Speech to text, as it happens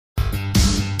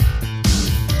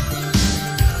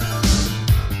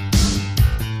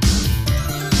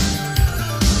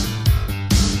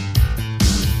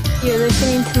You're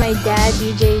listening to my dad,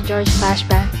 DJ Georges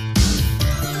Flashback.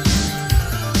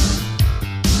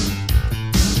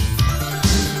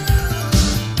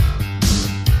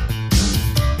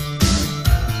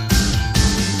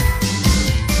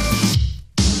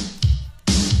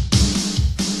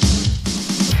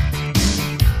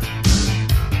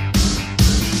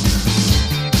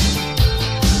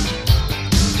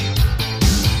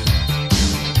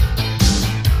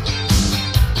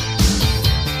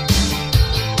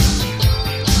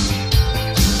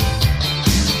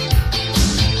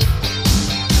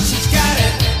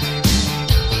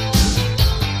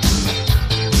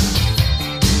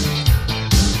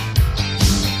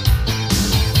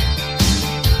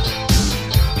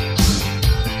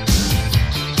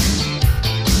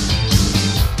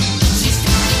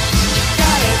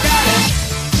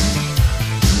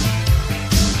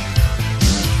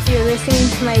 Listening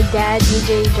to my dad,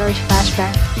 DJ Georges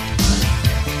Flashback.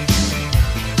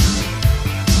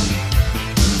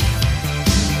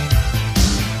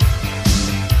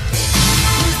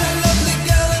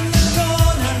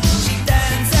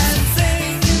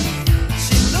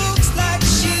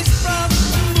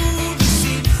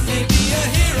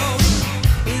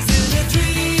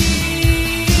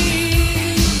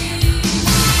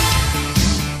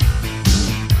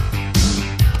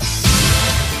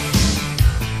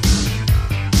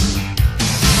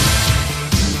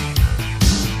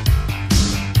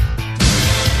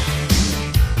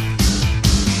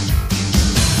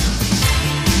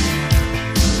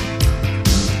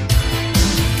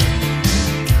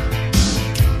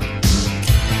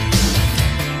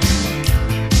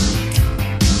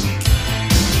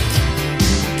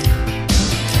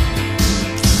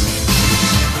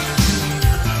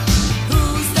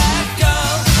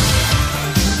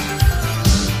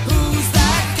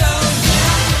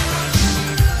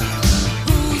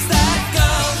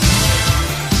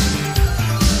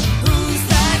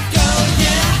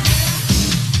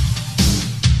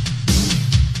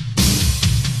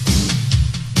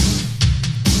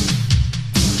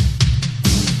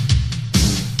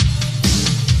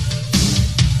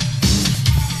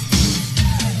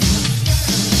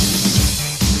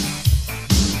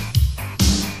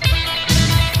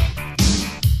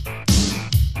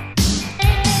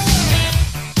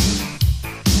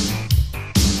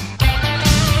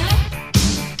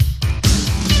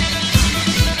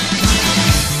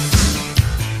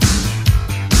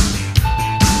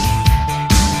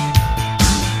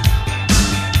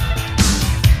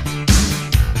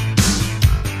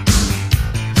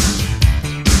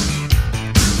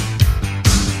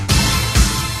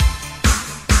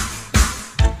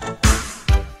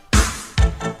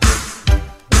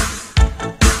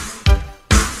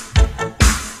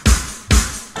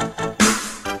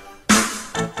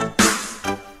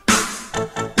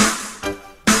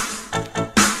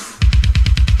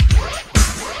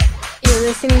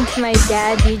 Listening to my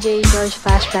dad, DJ Georges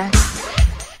Flashback.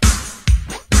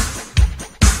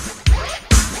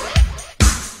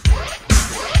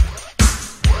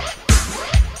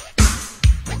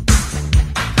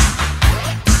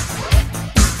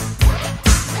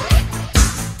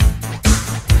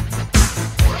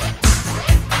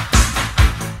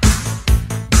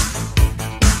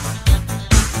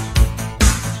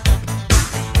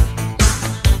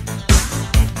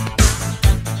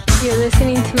 You're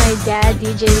listening to my dad,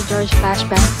 DJ Georges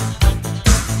Flashback.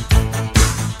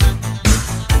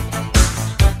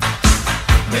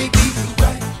 Maybe you're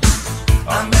right,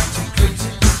 I'm acting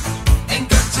crazy. Ain't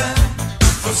got time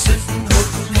for sitting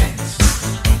holding hands.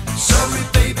 Sorry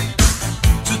baby,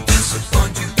 to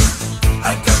disappoint you.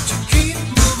 I got to keep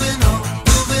moving on,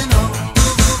 moving on,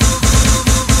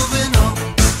 moving on.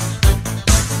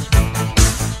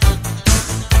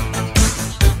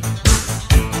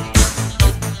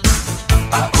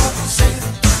 I always said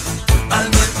I'll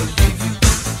never leave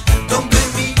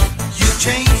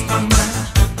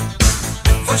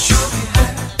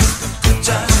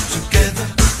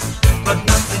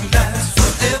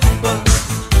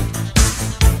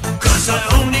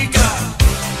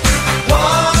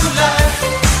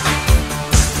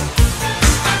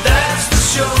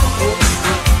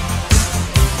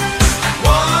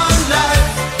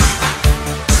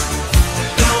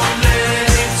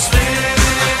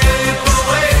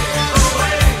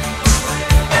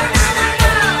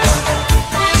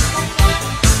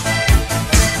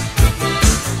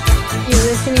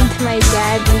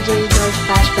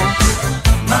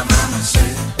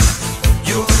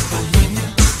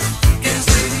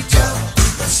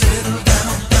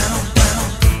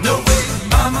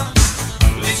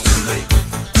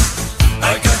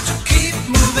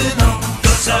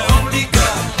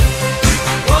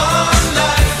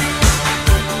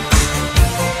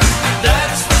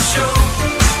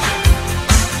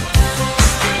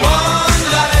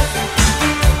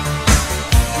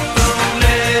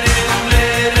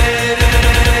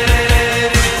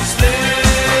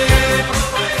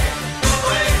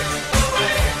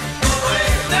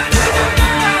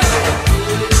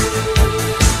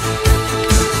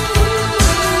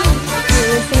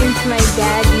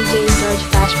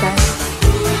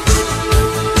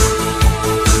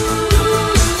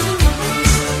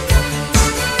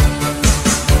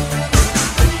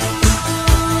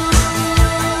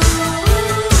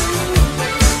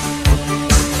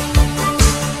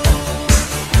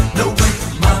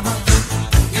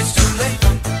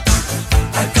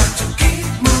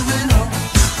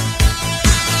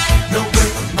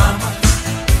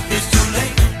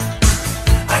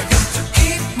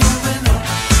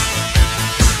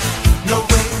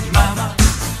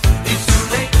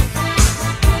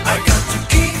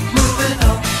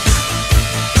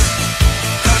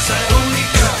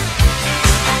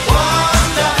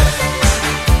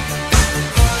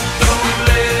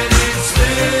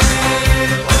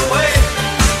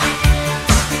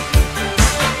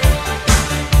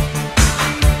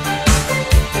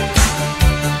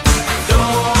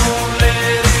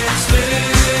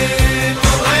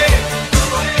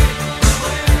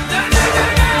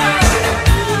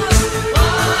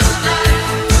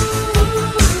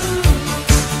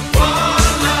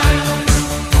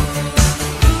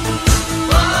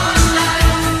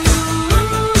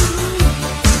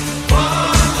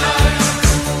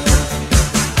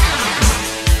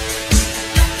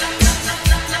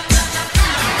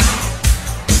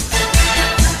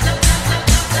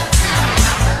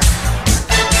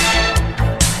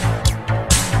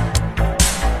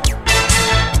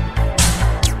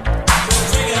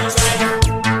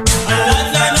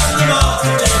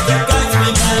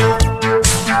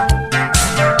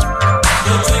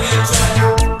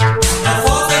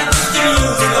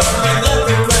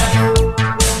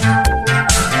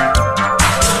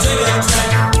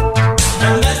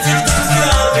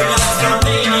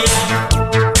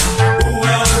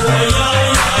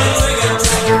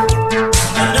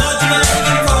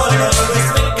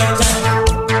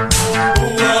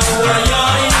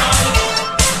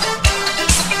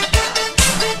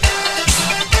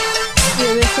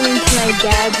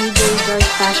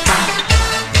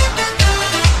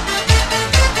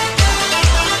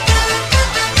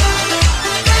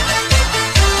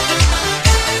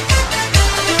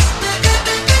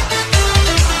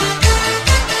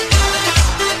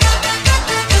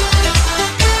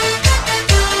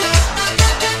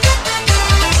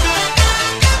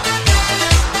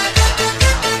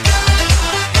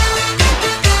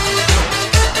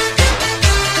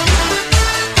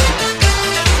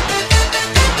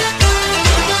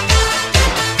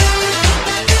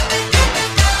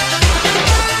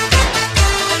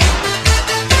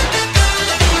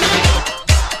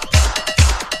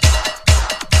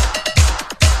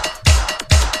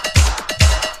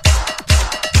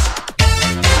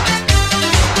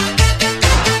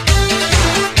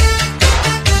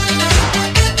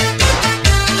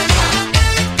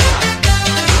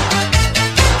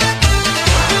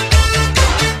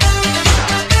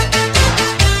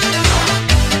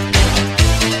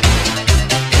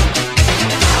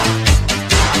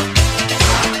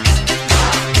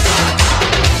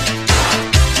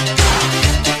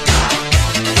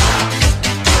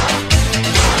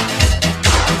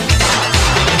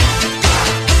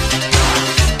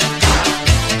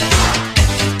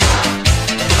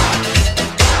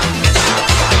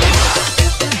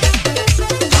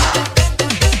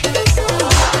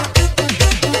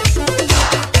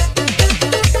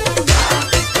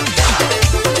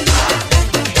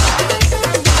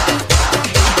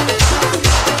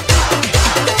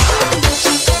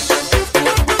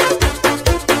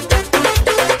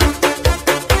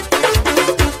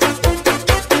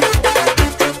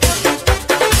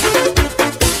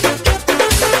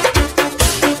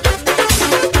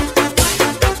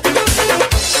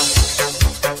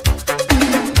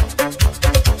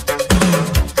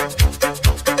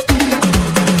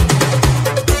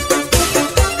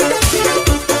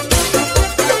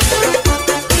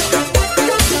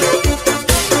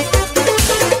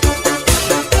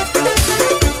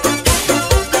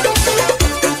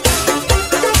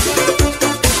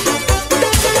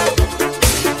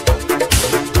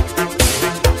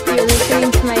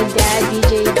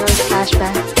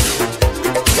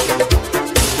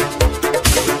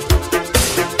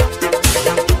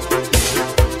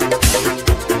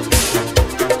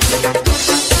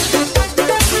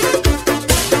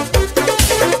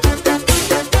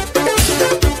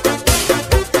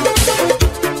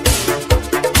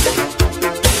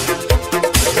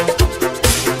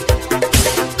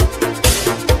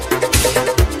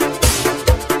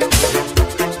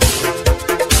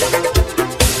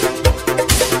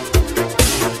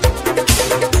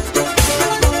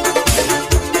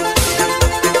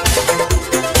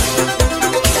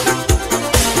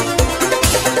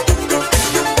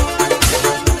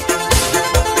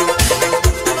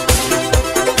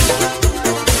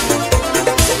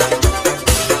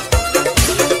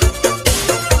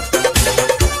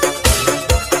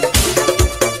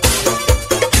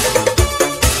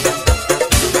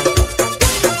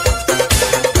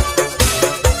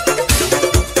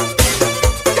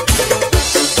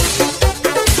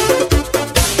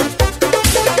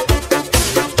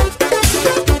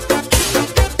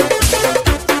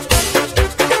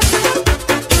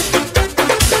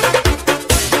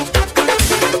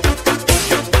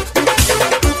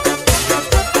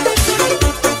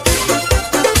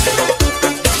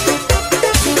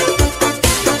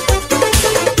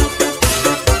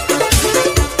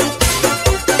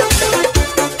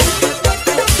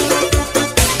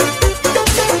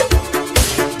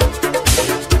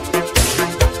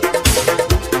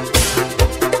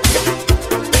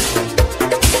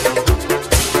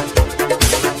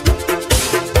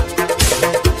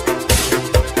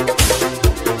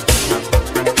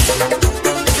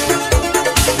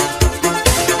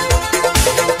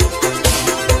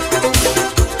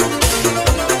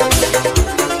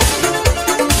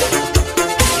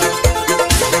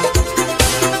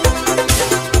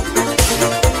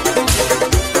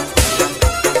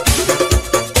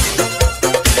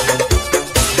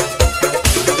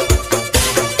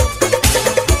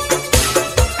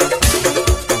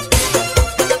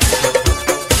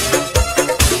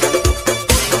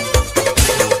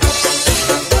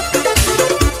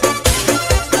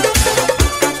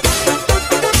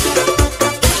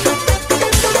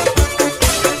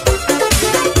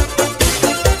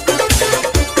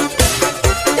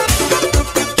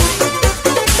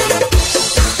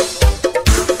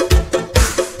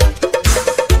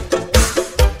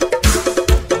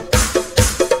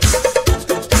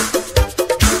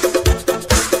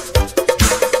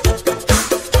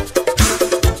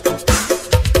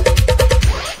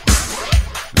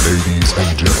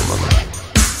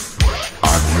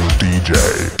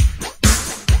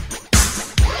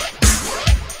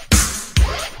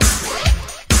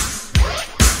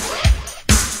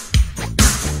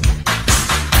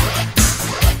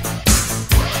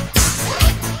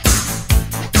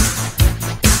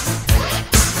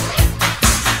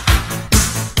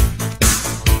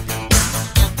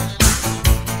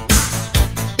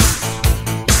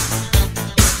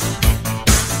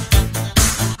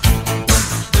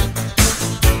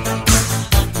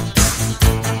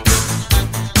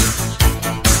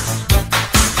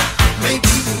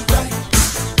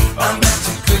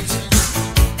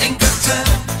time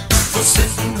for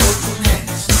sitting holding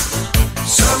hands.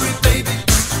 Sorry, baby,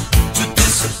 to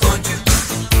disappoint you.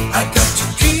 I got to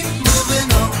keep moving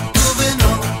on, moving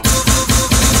on,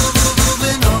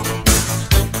 moving on.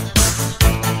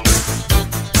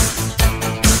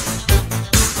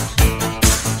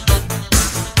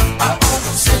 I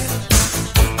always said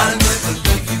I'll never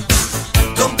leave you.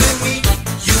 Don't blame me,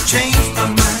 you changed my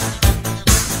mind.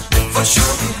 For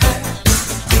sure we had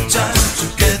good times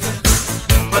together,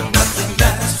 but nothing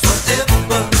lasts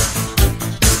forever.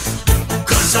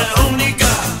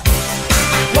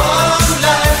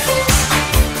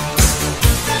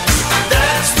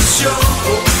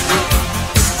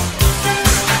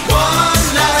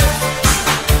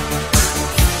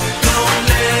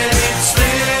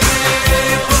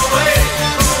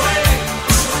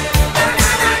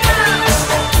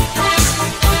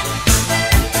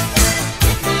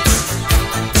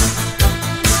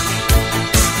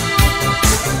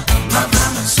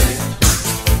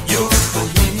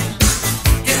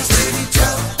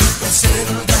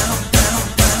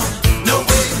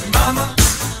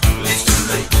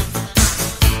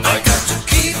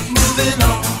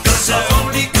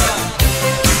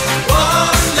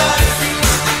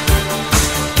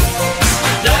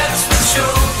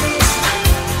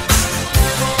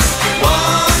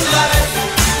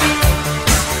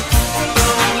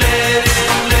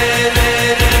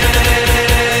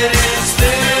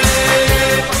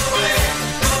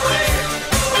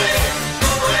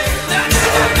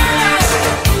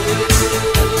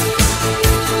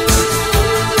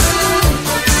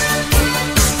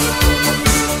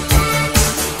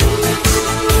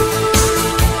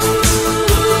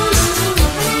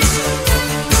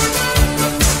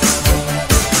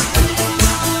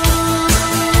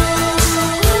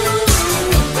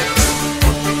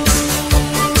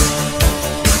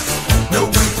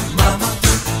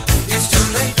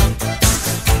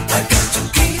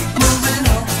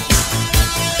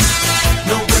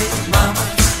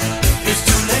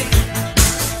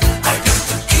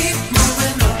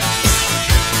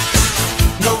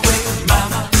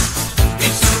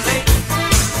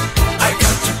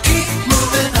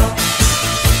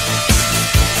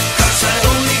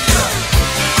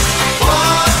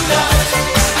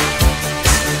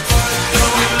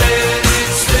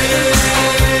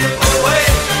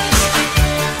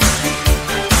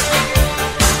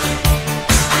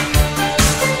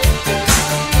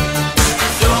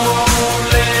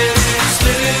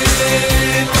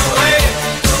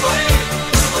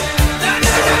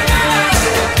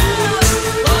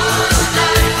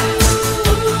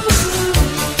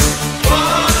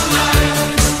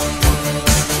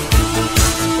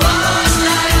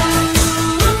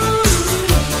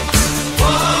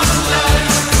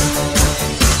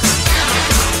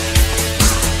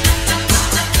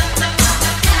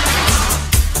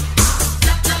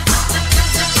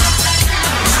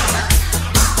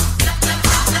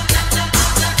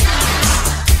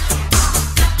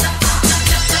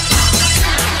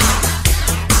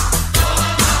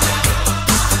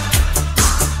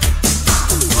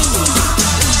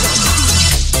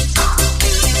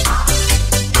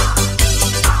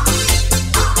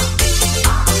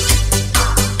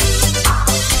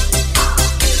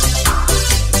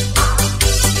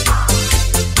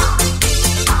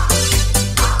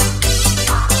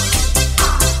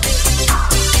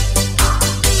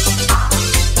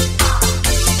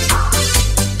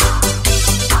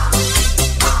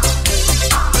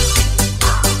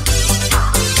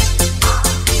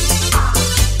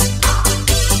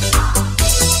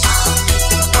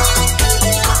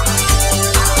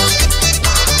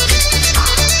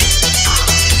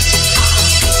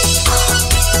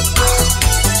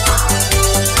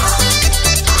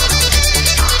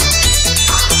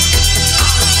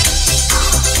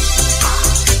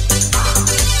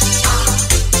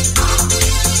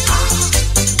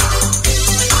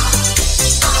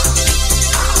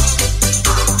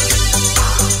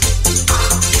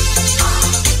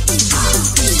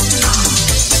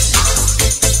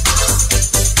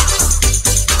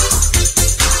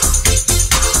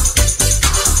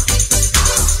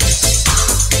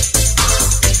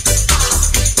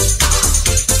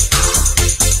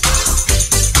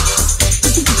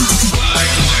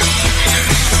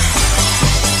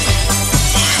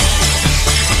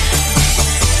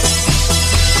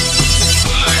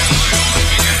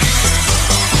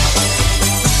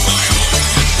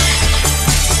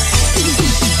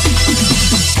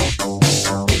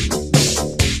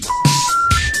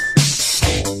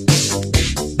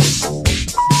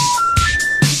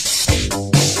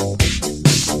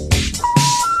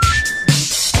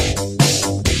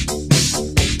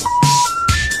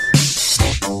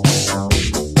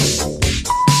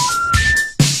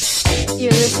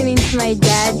 my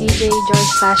dad, DJ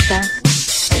Georges Flashback.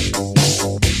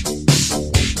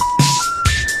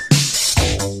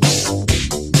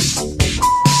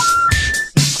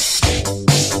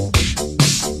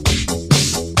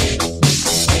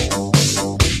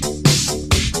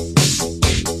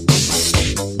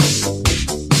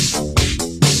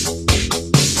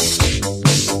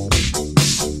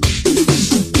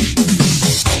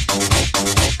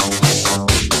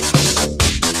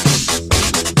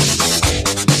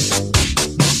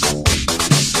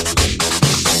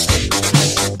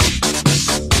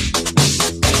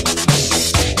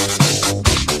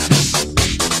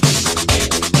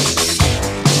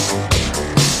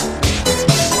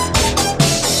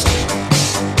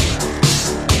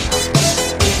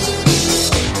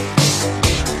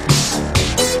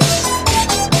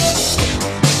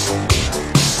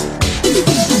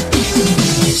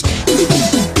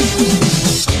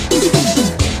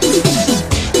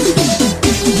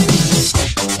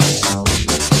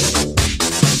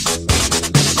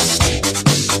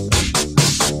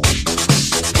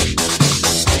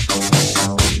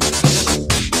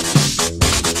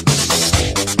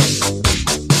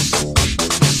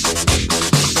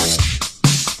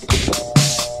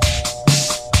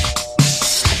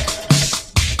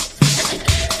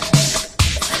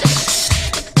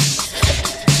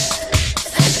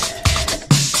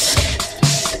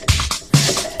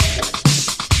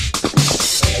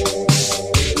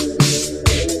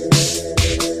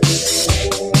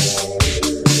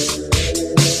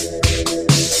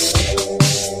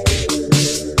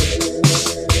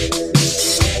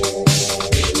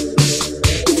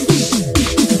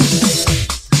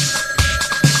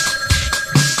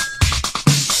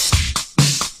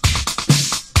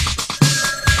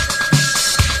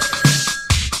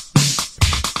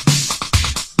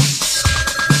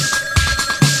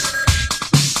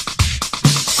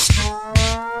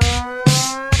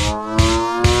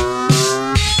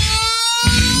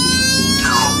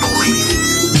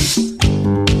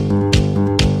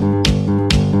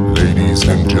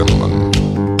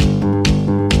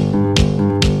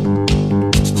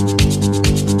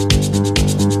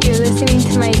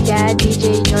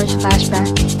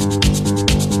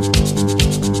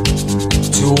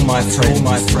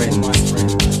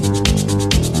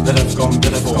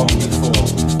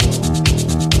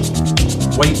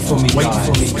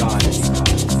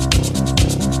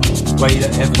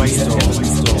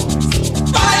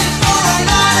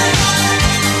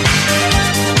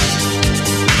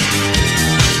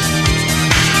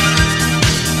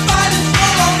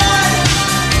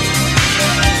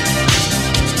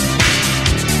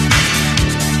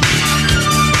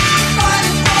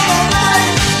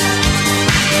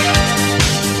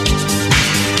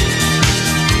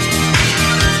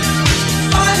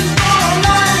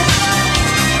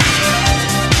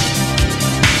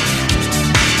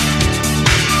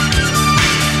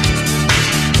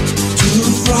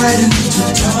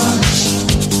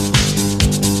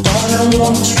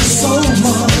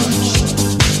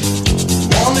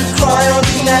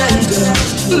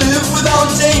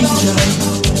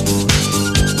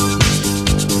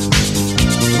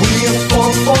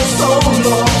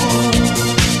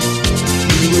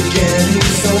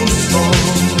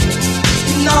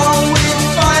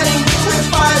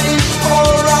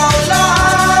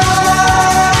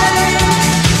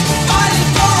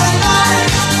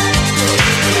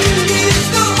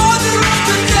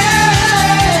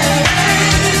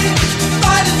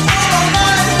 Fighting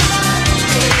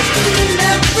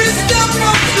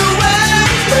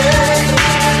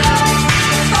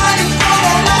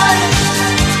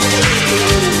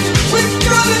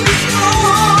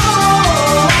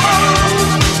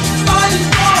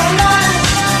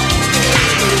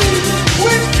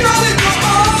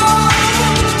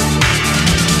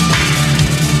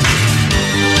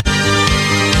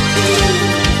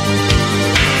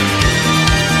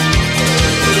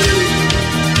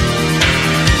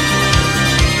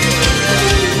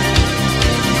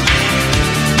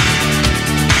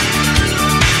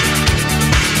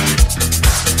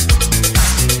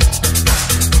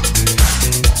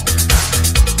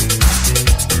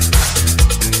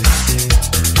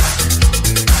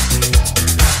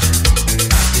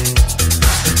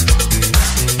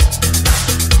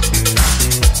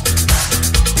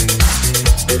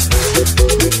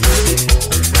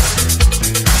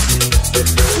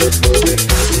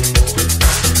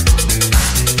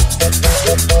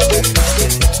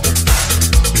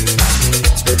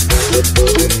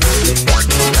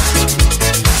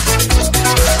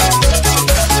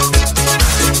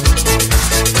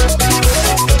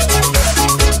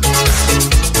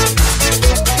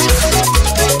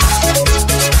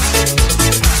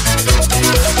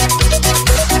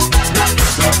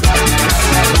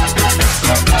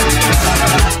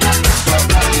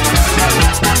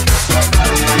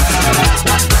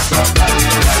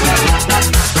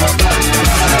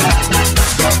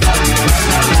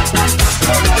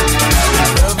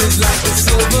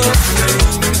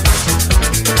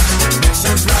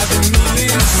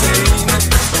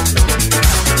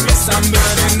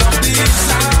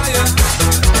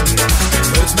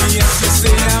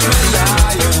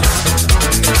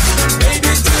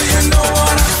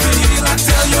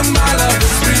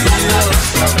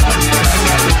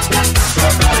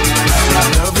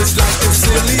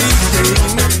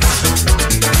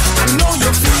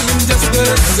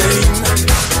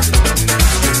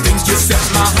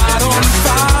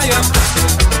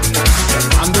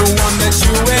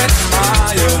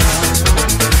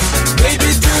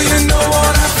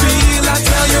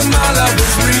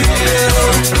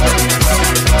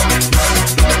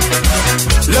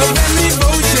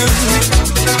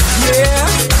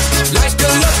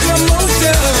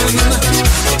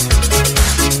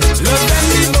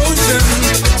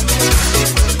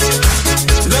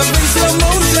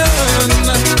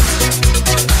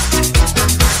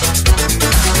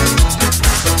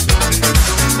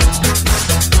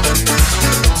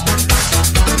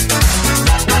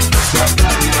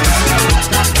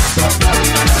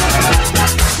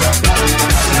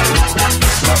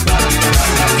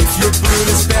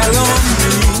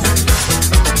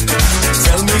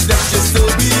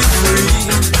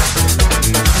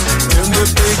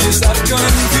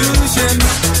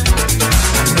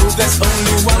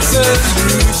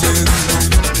solution.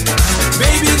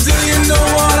 Baby, do you know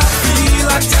what I feel?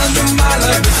 I tell you my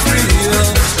love is real.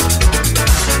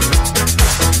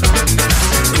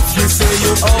 If you say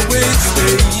you'll always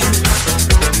stay,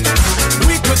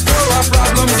 we could throw our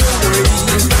problems away.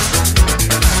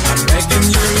 I'm begging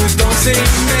you, don't say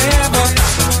never,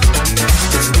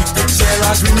 'cause we could share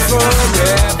our dreams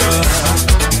forever.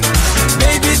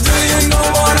 Baby, do you know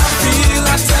what I feel?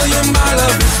 I tell you my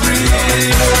love is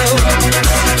real.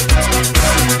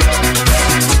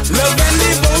 Love and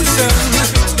devotion,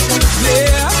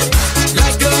 yeah,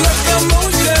 like a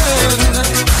locomotion.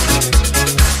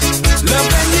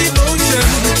 Love and devotion,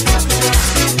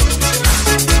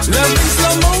 love in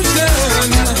slow motion.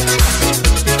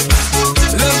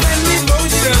 Love and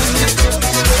devotion,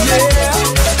 yeah,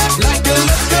 like a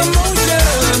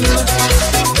locomotion.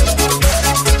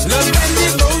 Love and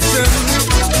devotion,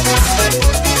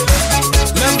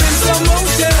 love in slow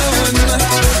motion.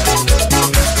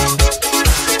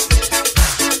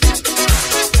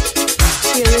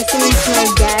 You're listening to my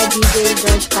dad, DJ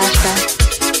Georges Flashback.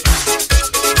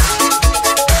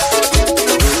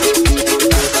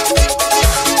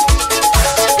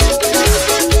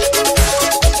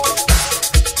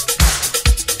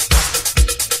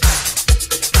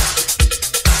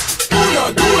 Uno,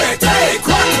 due, tre,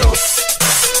 quattro.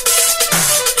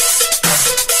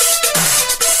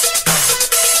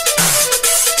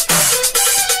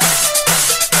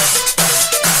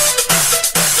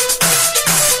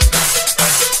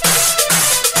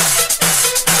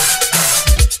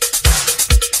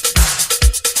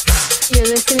 You're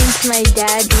listening to my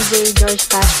dad, DJ Georges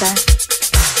Flashback.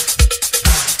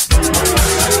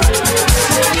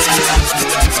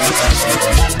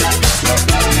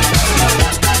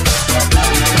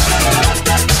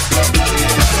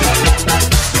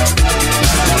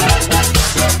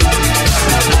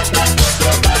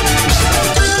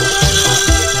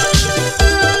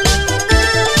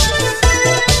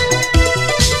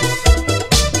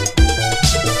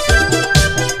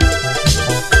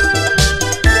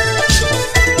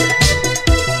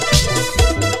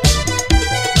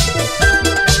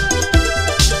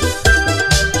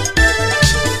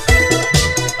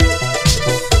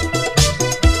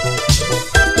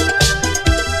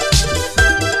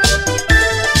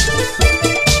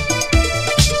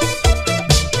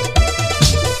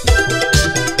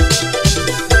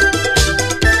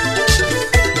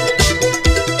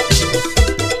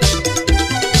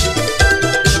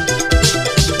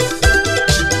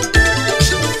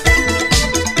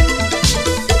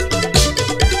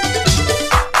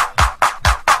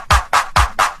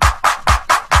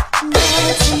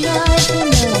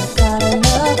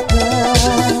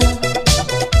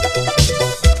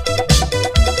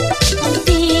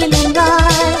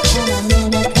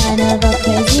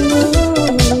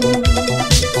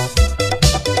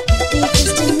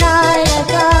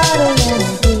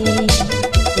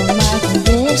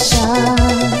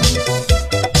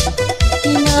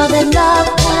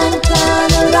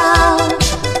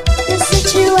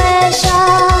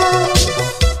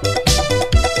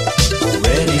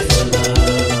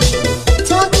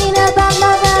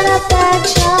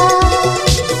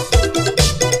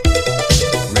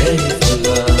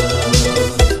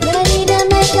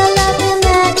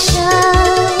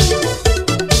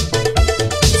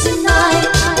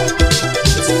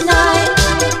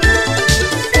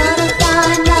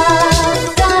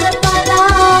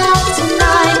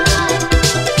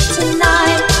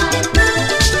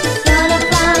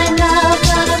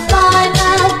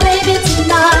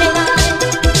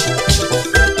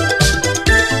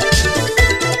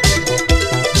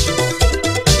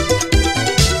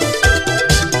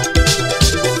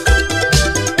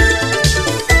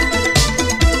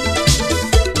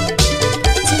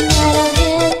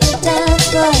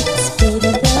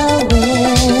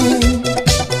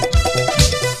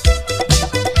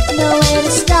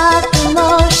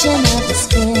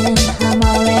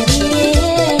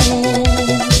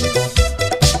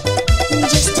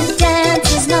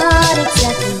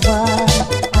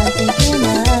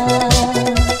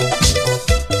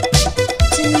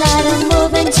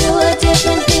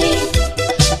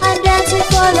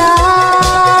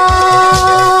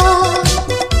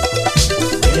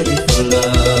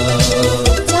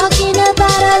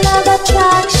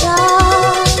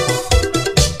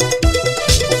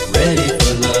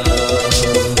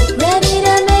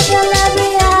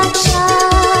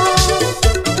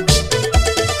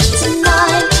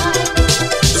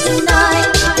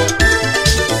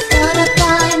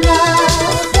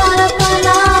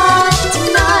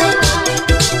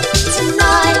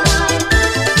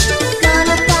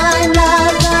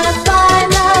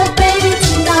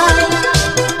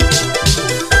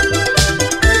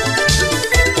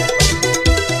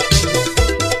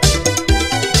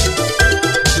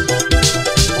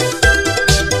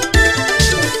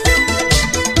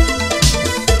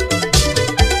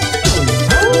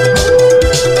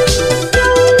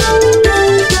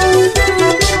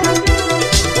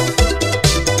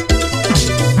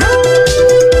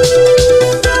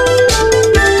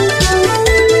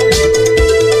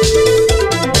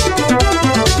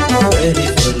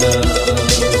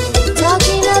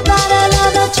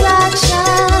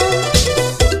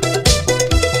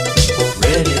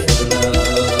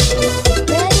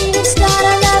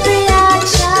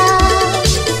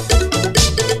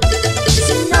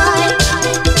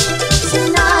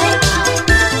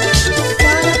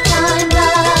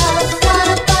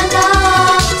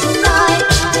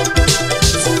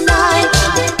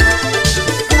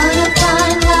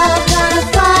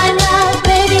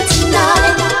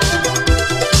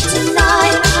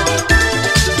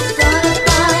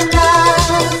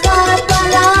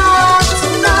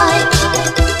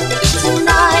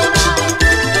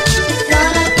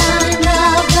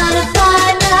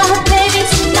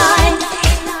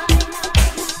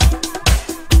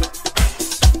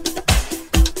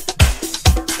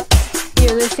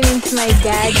 You're listening to my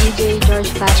dad, DJ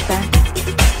Georges Flashback.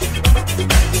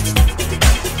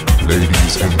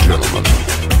 Ladies and gentlemen,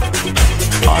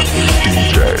 I'm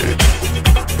your DJ.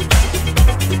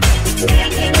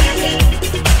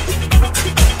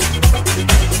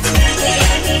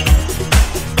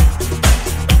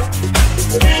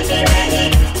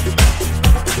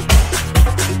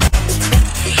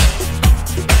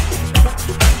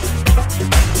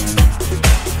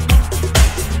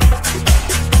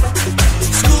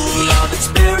 School of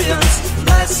experience,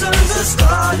 lessons are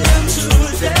starting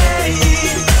today.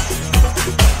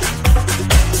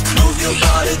 Move your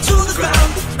body to the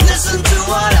ground, listen to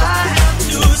what I have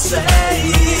to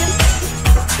say.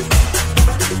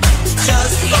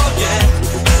 Just forget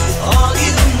all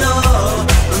you know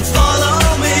and follow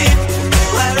me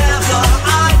wherever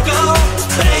I go.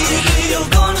 Baby,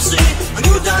 you're gonna see a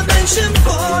new dimension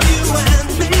for you and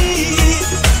me.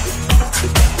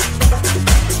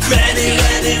 Ready,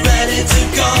 ready, ready to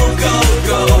go, go,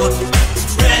 go.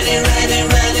 Ready, ready,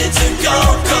 ready to go,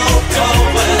 go, go.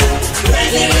 Well,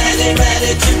 ready, ready,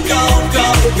 ready to go, go,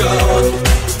 go.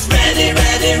 Ready,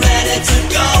 ready, ready to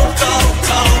go, go,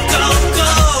 go, go,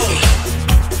 go.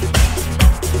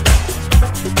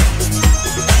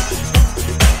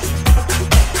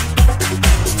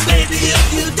 Baby, if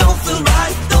you don't feel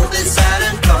right, don't be sad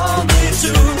and call me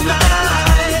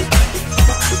tonight.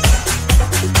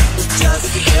 Just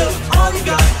give all you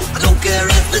got. I don't care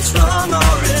if it's wrong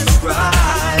or it's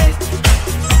right.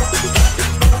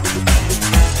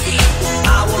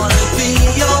 I wanna be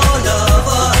your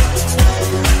lover.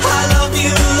 I love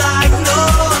you like no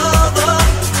other.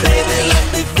 Baby, let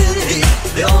me be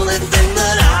the only thing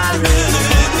that I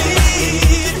really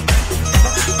need.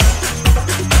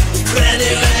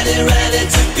 Ready, ready, ready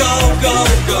to go, go,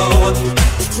 go.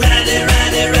 Ready,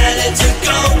 ready, ready to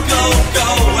go, go, go.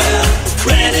 Well,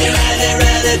 ready, ready,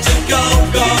 ready to go,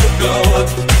 go, go.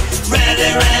 Ready,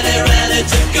 ready, ready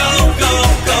to go, go,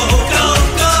 go, go,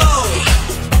 go.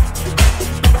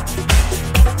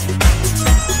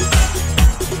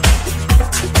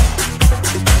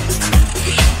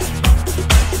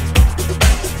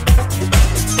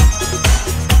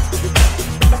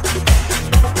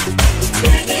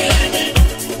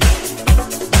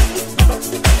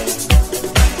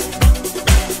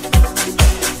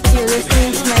 You're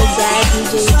listening to my dad,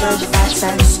 DJ Georges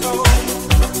Flashback.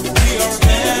 We are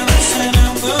dancing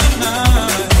in the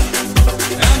night,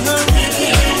 and the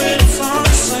lyrics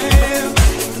are saying,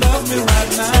 love me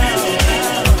right now.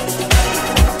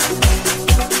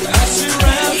 As she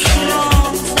wraps her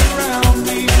arms around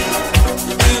me,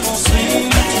 it will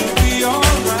seem to be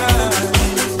alright.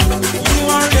 You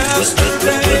are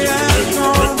yesterday and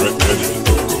gone,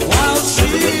 while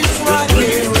she's right You're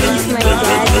here listening to my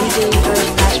dad, DJ Georges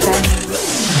Flashback.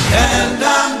 and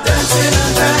I'm dancing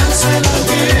and dancing,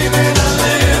 giving and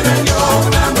living your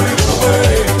memory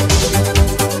away.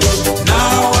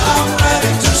 Now I'm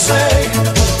ready to say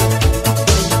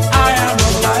I am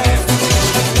alive.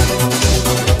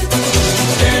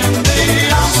 In the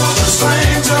arms of a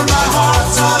stranger, my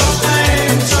heart's out of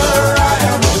danger. I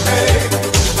am okay.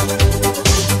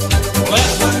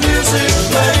 Let the music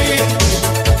play.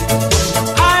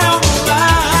 I am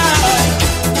alive.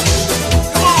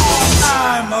 Come on,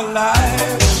 I'm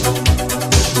alive.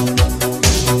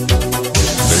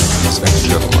 Ladies and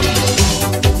gentlemen,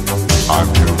 I'm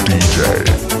your DJ.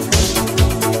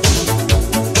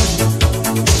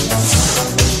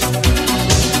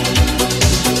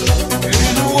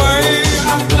 In a way,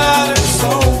 I'm glad it's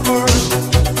over,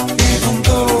 even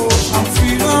though I'm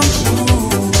feeling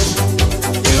blue.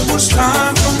 It was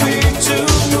time for me to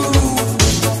move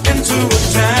into a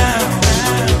town.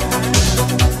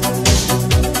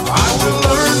 I will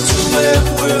learn to live